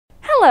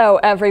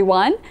Hello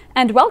everyone,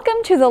 and welcome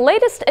to the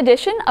latest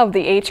edition of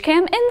the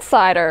HCAM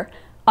Insider.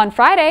 On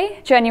Friday,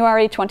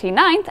 January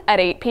 29th at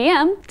 8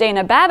 p.m.,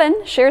 Dana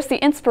Babin shares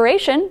the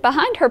inspiration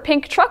behind her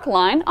pink truck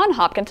line on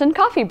Hopkinton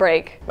Coffee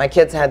Break. My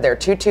kids had their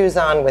tutus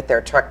on with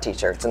their truck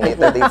t-shirts, and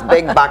they're these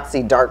big,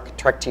 boxy, dark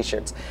truck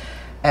t-shirts.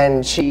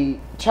 And she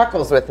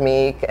chuckles with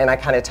me, and I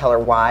kind of tell her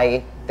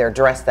why they're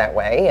dressed that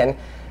way. And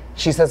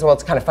she says, well,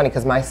 it's kind of funny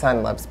because my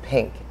son loves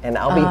pink, and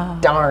I'll be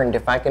darned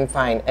if I can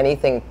find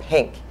anything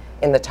pink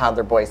in the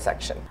toddler boys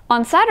section.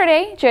 On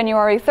Saturday,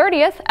 January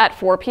 30th at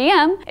 4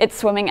 p.m., it's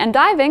swimming and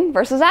diving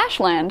versus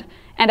Ashland.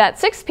 And at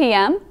 6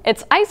 p.m.,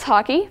 it's ice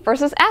hockey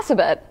versus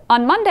Assabet.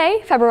 On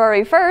Monday,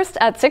 February 1st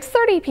at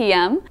 6:30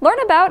 p.m., learn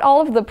about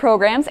all of the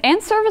programs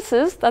and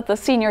services that the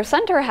Senior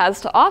Center has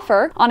to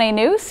offer on a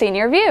new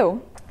Senior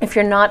View. If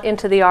you're not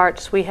into the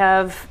arts, we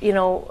have,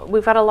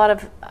 we've got a lot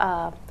of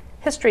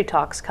history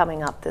talks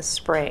coming up this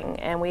spring,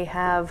 and we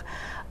have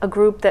a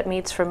group that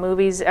meets for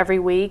movies every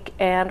week,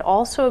 and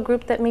also a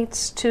group that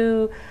meets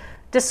to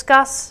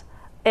discuss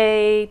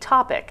a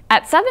topic.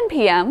 At 7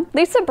 p.m.,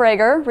 Lisa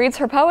Brager reads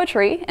her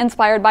poetry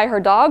inspired by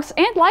her dogs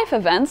and life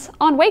events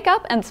on Wake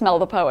Up and Smell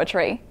the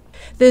Poetry.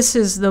 This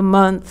is the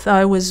month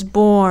I was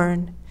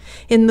born,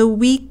 in the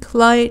weak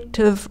light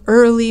of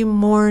early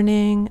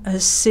morning,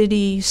 a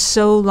city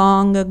so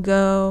long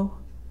ago.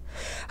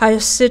 I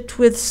sit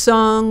with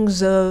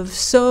songs of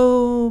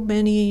so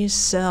many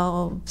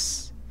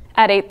selves.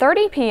 At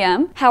 8:30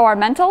 p.m., how our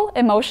mental,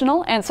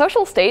 emotional, and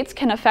social states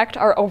can affect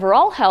our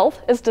overall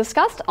health is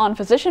discussed on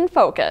Physician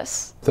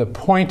Focus. The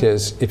point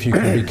is, if you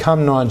can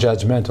become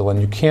non-judgmental,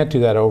 and you can't do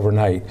that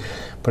overnight,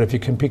 but if you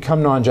can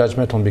become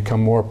non-judgmental and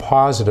become more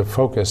positive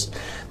focused,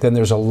 then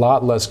there's a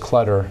lot less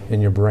clutter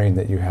in your brain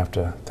that you have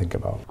to think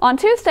about. On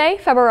Tuesday,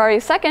 February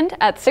 2nd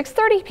at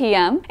 6:30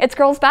 p.m., it's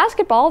girls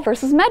basketball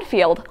versus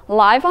Medfield,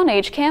 live on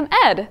HCAM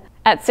Ed.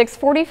 At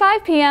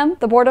 6:45 p.m.,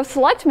 the Board of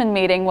Selectmen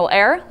meeting will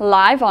air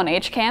live on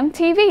HCAM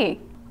TV.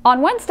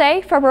 On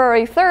Wednesday,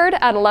 February 3rd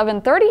at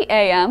 11:30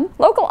 a.m.,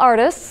 local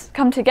artists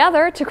come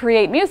together to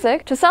create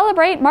music to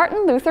celebrate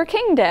Martin Luther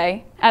King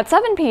Day. At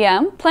 7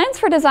 p.m., plans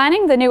for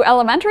designing the new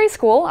elementary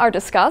school are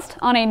discussed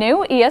on a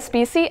new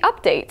ESBC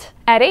update.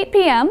 At 8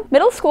 p.m.,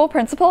 middle school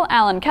principal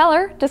Alan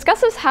Keller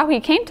discusses how he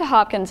came to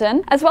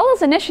Hopkinton, as well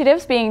as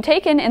initiatives being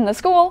taken in the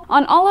school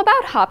on All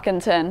About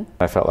Hopkinton.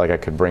 I felt like I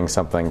could bring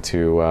something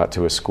to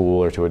a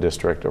school or to a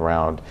district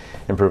around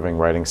improving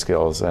writing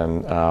skills,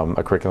 and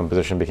a curriculum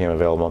position became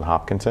available in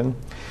Hopkinton.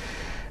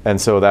 And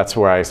so that's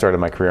where I started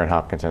my career in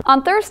Hopkinton.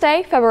 On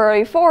Thursday,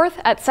 February 4th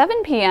at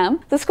 7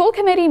 p.m., the school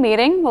committee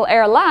meeting will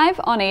air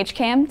live on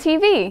HCAM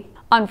TV.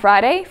 On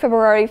Friday,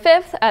 February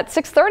 5th at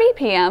 6:30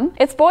 p.m.,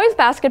 it's boys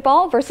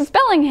basketball versus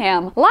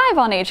Bellingham, live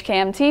on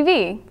HCAM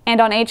TV.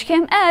 And on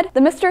HCAM Ed,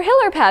 the Mr.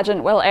 Hiller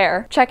pageant will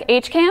air. Check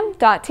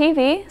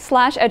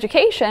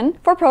hcam.tv/education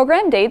for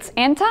program dates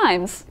and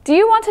times. Do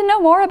you want to know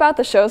more about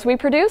the shows we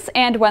produce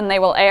and when they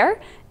will air?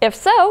 If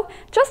so,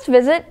 just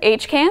visit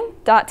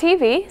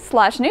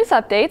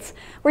hcam.tv/newsupdates,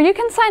 where you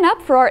can sign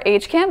up for our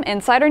HCAM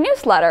Insider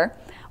newsletter.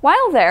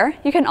 While there,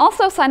 you can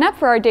also sign up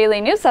for our daily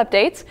news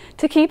updates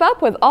to keep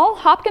up with all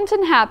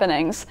Hopkinton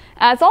happenings.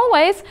 As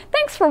always,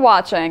 thanks for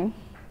watching.